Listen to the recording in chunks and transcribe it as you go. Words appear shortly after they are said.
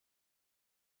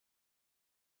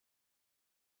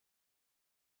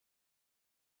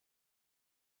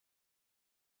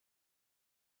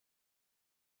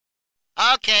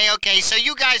Okay, so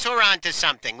you guys were onto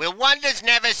something. Where wonders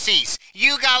never cease.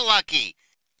 You got lucky.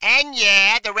 And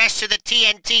yeah, the rest of the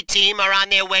TNT team are on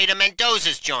their way to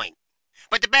Mendoza's joint.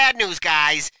 But the bad news,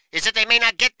 guys, is that they may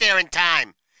not get there in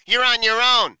time. You're on your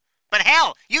own. But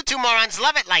hell, you two morons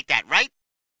love it like that, right?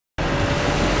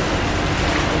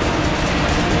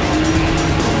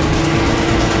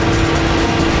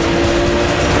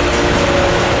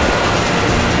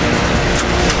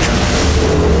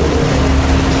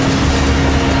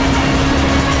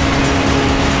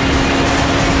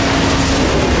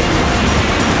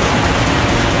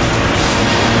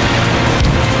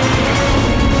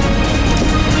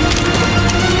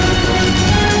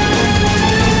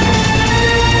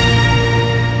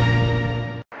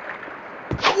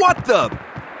 What the?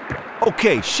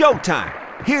 Okay, showtime.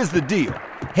 Here's the deal.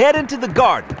 Head into the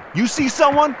garden. You see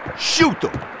someone? Shoot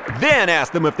them. Then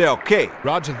ask them if they're okay.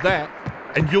 Roger that.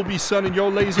 And you'll be sunning your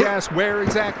lazy ass where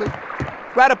exactly?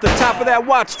 Right up the top of that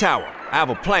watchtower. I have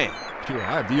a plan. Yeah,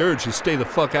 I have the urge to stay the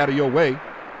fuck out of your way.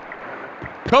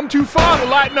 Come too far to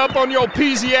lighten up on your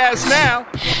peasy ass now.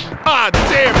 Ah,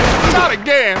 damn it. Not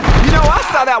again. You know, I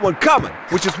saw that one coming,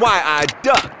 which is why I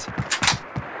ducked.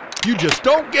 You just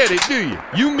don't get it, do you?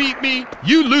 You meet me,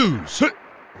 you lose.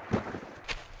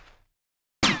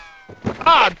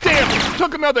 Ah, damn it!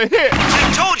 Took another hit!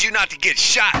 I told you not to get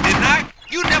shot, didn't I?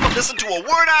 You never listen to a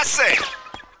word I say.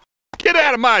 Get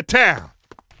out of my town.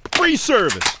 Free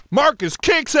service. Marcus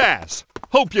kicks ass.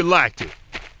 Hope you liked it.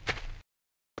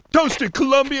 Toasted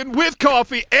Colombian with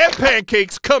coffee and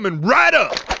pancakes coming right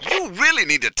up. You really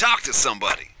need to talk to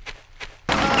somebody.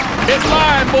 It's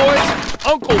lying, boys.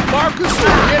 Uncle Marcus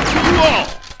will get to you all.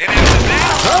 And after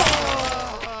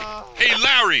that... Hey,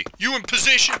 Larry, you in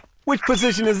position? Which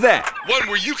position is that? One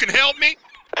where you can help me?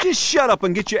 Just shut up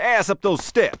and get your ass up those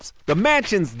steps. The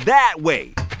mansion's that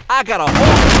way. I got a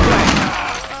whole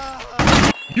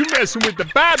plan. You messing with the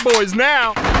bad boys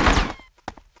now.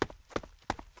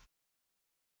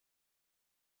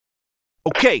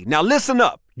 Okay, now listen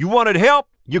up. You wanted help?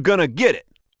 You're gonna get it.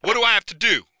 What do I have to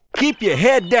do? Keep your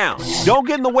head down. Don't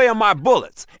get in the way of my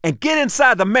bullets. And get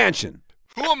inside the mansion.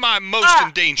 Who am I most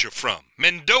in danger from?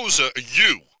 Mendoza or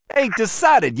you? Ain't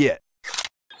decided yet.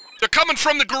 They're coming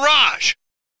from the garage.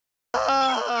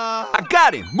 I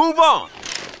got him. Move on.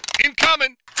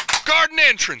 Incoming. Garden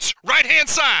entrance. Right-hand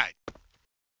side.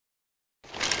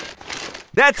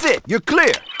 That's it. You're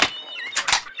clear.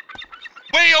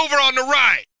 Way over on the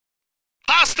right.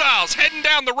 Hostiles heading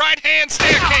down the right-hand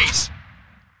staircase.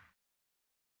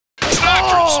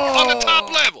 Snipers on the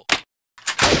top level.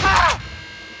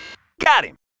 Got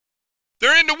him.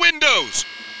 They're in the windows.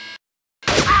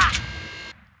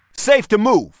 Safe to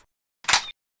move.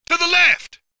 To the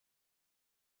left.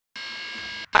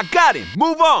 I got him.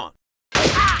 Move on.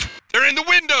 They're in the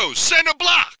windows. Center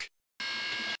block.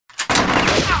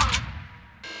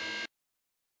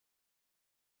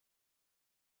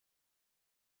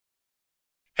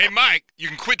 Hey, Mike, you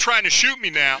can quit trying to shoot me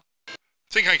now.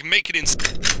 Think I can make it in...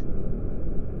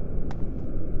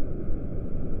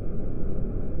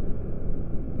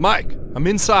 Mike, I'm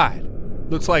inside.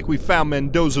 Looks like we found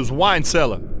Mendoza's wine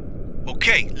cellar.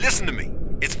 Okay, listen to me.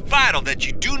 It's vital that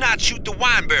you do not shoot the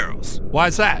wine barrels.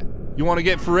 Why's that? You want to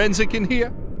get forensic in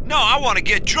here? No, I want to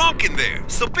get drunk in there,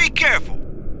 so be careful.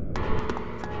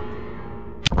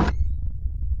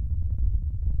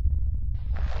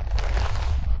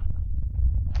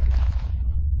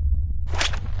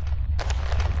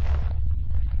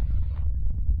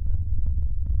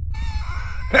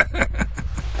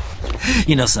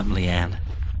 You know something, Leanne?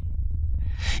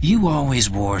 You always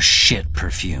wore shit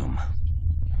perfume.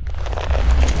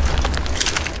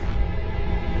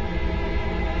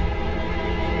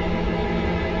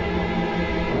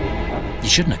 You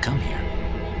shouldn't have come here.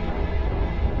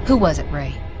 Who was it,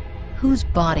 Ray? Whose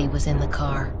body was in the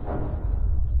car?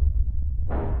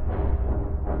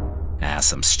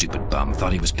 Some stupid bum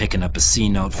thought he was picking up a C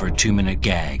note for a 2-minute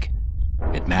gag.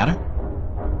 It matter?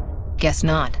 Guess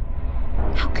not.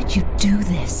 How could you do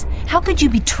this? How could you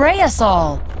betray us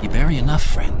all? You bury enough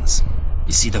friends.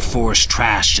 You see the force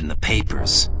trashed in the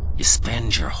papers. You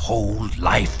spend your whole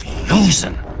life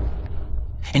losing.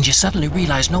 And you suddenly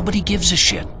realize nobody gives a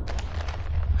shit.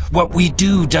 What we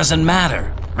do doesn't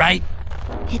matter, right?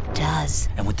 It does.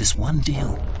 And with this one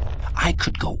deal, I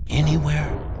could go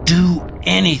anywhere, do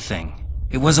anything.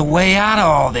 It was a way out of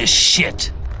all this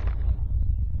shit.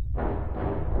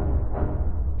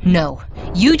 No,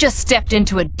 you just stepped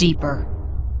into it deeper.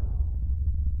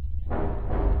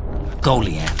 Go,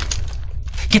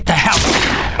 Leanne. Get the hell...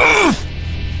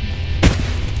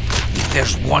 If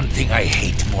there's one thing I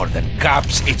hate more than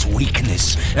cops, it's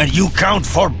weakness. And you count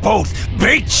for both,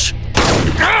 bitch!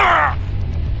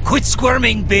 Quit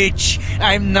squirming, bitch.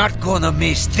 I'm not gonna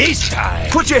miss this time.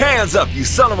 Put your hands up, you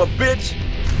son of a bitch!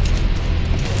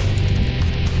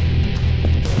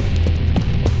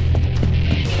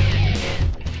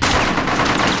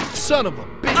 Son of a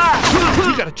bitch!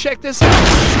 You gotta check this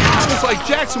out. Looks like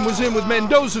Jackson was in with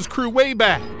Mendoza's crew way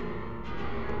back.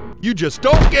 You just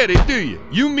don't get it, do you?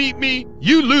 You meet me,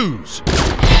 you lose.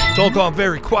 It's all gone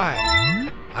very quiet.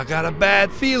 I got a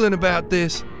bad feeling about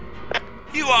this.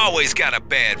 You always got a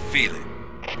bad feeling.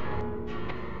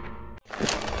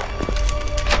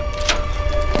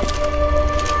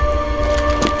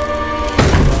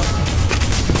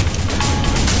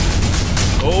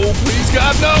 Oh, please,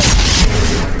 God, no!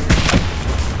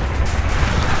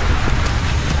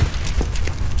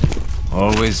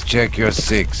 Always check your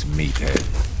six, meathead.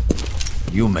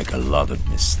 You make a lot of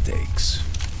mistakes.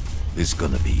 This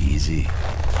gonna be easy.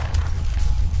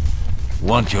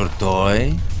 Want your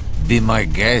toy? Be my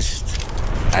guest.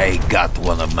 I got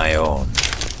one of my own.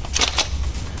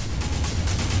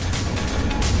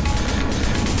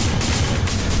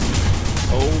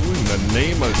 Oh, in the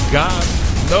name of God,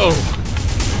 no.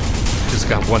 Just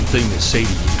got one thing to say to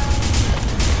you.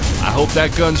 I hope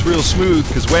that gun's real smooth,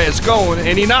 because where it's going,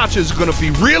 any notches are gonna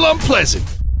be real unpleasant.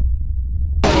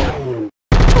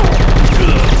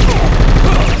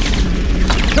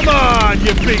 Come on,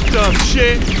 you big dumb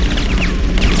shit!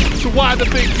 So why the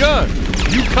big gun?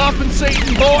 You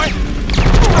compensating, boy?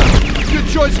 Good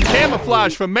choice of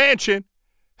camouflage for Mansion.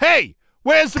 Hey,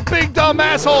 where's the big dumb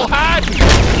asshole hiding?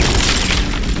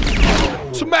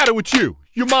 What's the matter with you?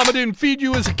 Your mama didn't feed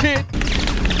you as a kid?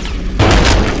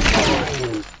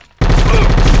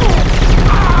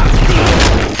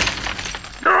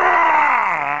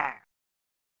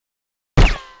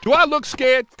 Do I look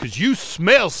scared? 'Cause you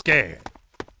smell scared.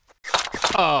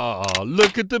 Oh,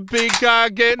 look at the big guy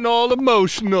getting all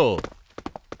emotional.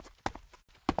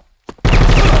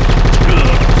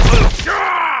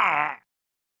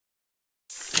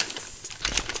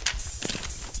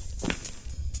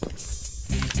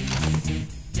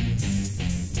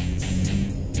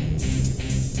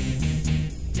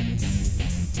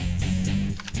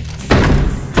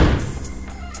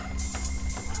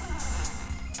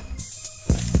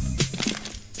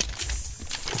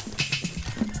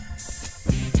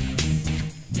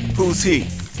 Who's he?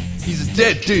 He's a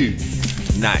dead dude.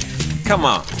 Nice. Come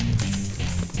on.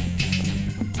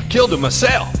 I killed him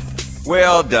myself.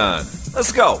 Well done.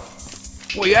 Let's go.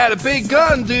 Well, you had a big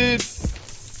gun, dude.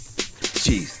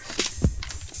 Jesus.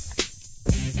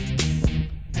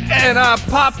 And I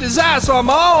popped his ass on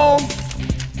my own.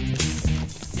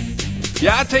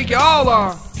 Yeah, I take you all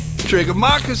on. Trigger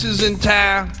Marcus is in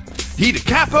town. He the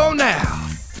capo now.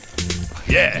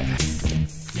 Yeah.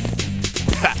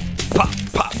 Ha, pop,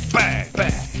 pop, bang,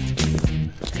 bang.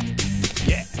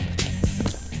 Yeah.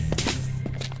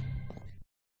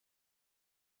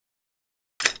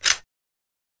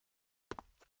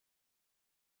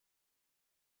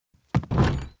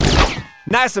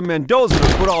 Nice of Mendoza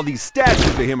to put all these statues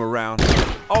of him around.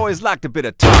 Always liked a bit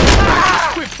of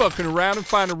talk. Quit fucking around and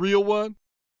find a real one.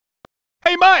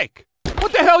 Hey, Mike!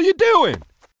 What the hell you doing?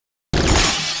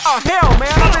 Oh, hell,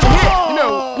 man, I've been hit! You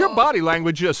know, your body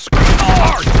language just screams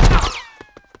hard.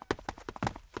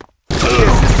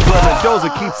 Yes, this is where Mendoza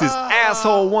keeps his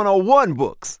asshole 101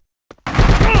 books.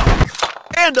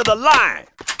 End of the line!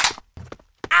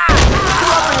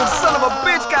 Ah! Son of a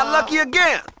bitch got lucky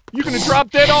again! You gonna drop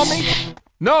dead on me?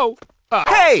 No.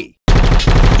 Hey!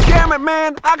 Damn it,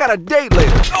 man, I got a date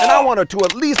later, and I want her to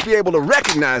at least be able to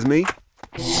recognize me.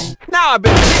 Now I've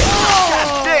been hit!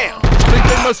 God damn! I think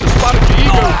they must have spotted your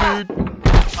ego, dude.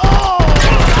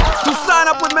 You sign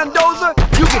up with Mendoza,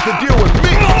 you get to deal with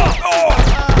me!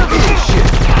 Look at this shit!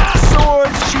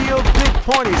 Sword, shield, big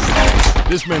pointy sticks.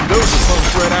 This Mendoza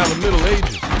punk's right out of the Middle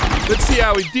Ages. Let's see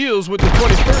how he deals with the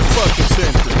 21st fucking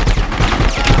century.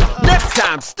 Next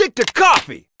time, stick to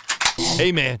coffee!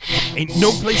 Hey, man, ain't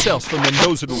no place else for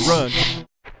Mendoza to run.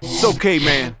 It's okay,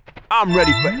 man. I'm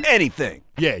ready for anything.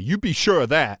 Yeah, you be sure of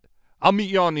that. I'll meet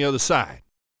you on the other side.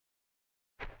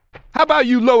 How about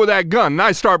you lower that gun and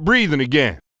I start breathing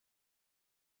again?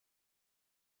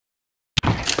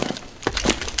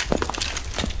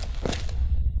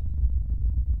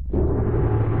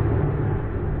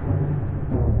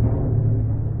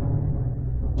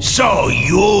 So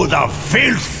you, the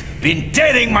filth, been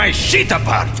tearing my shit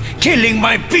apart, killing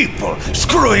my people,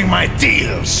 screwing my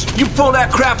deals. You pull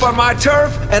that crap on my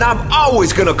turf, and I'm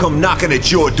always gonna come knocking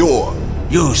at your door.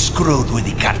 You screwed with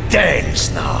the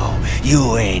cartels now.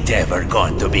 You ain't ever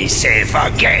going to be safe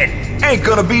again. Ain't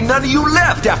gonna be none of you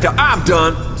left after I'm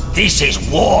done. This is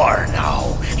war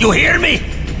now. You hear me?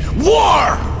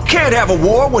 War! Can't have a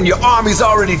war when your army's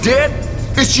already dead.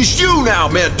 It's just you now,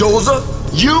 Mendoza.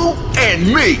 You and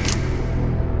me.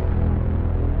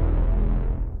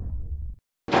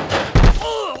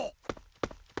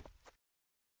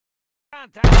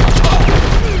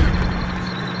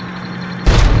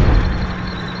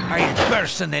 I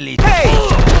personally...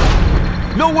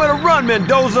 Hey! Nowhere to run,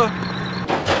 Mendoza.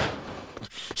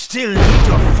 Still need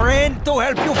your friend to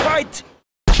help you fight?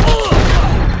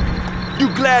 You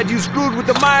glad you screwed with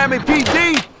the Miami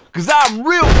PD? Cause I'm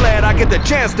real glad I get the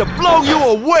chance to blow you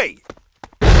away.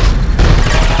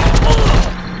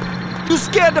 You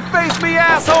scared to face me,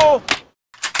 asshole?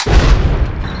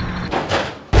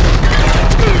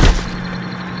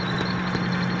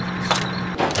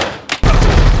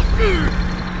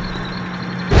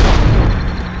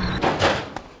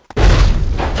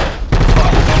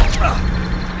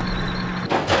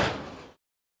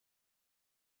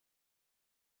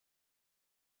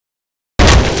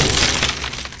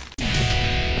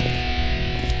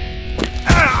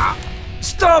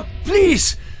 Stop,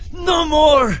 please! No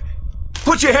more!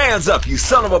 Put your hands up, you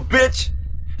son of a bitch!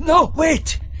 No,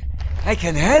 wait! I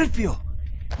can help you.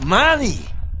 Money!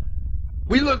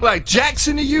 We look like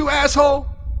Jackson to you, asshole?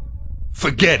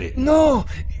 Forget it. No,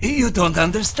 you don't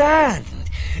understand.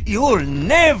 You'll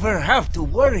never have to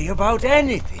worry about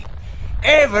anything.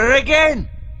 Ever again.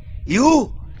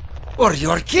 You or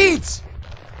your kids.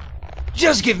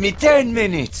 Just give me 10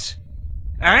 minutes.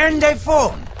 And a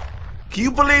phone. Can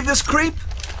you believe this creep?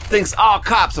 Thinks all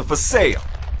cops are for sale.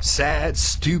 Sad,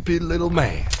 stupid little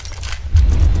man.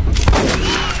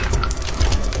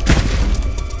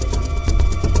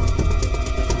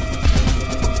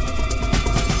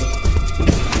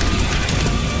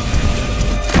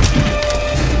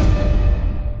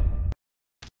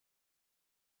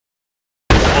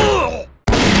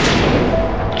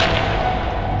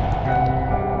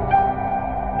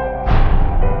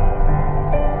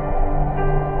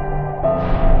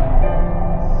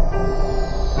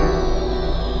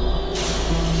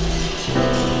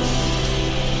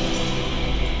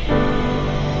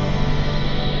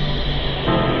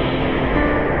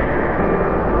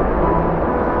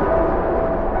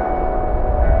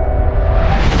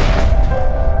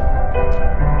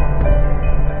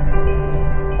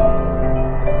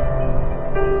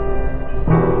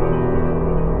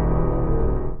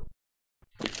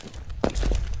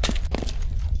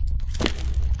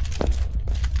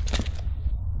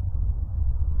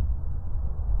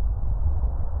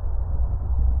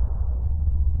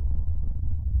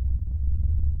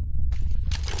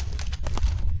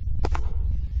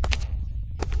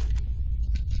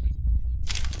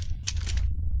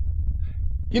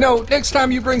 You know, next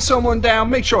time you bring someone down,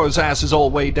 make sure his ass is all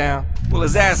the way down. Well,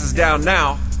 his ass is down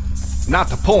now. Not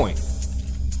the point.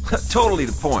 Totally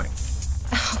the point.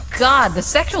 Oh, God, the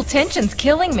sexual tension's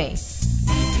killing me.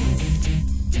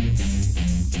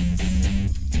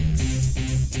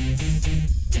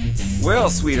 Well,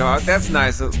 sweetheart, that's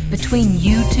nice of... Between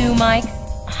you two, Mike,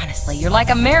 honestly, you're like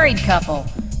a married couple.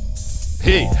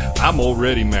 Hey, I'm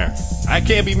already married. I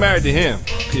can't be married to him.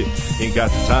 Ain't got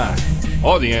the time.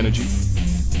 Or the energy.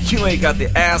 You ain't got the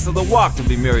ass or the walk to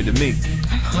be married to me.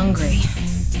 I'm hungry.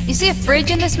 You see a fridge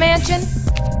in this mansion?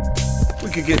 We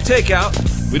could get takeout.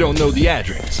 We don't know the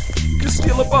address. Could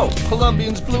steal a boat.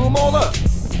 Colombians blew them all up.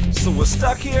 So we're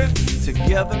stuck here,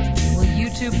 together. Will you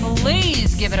two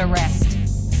please give it a rest?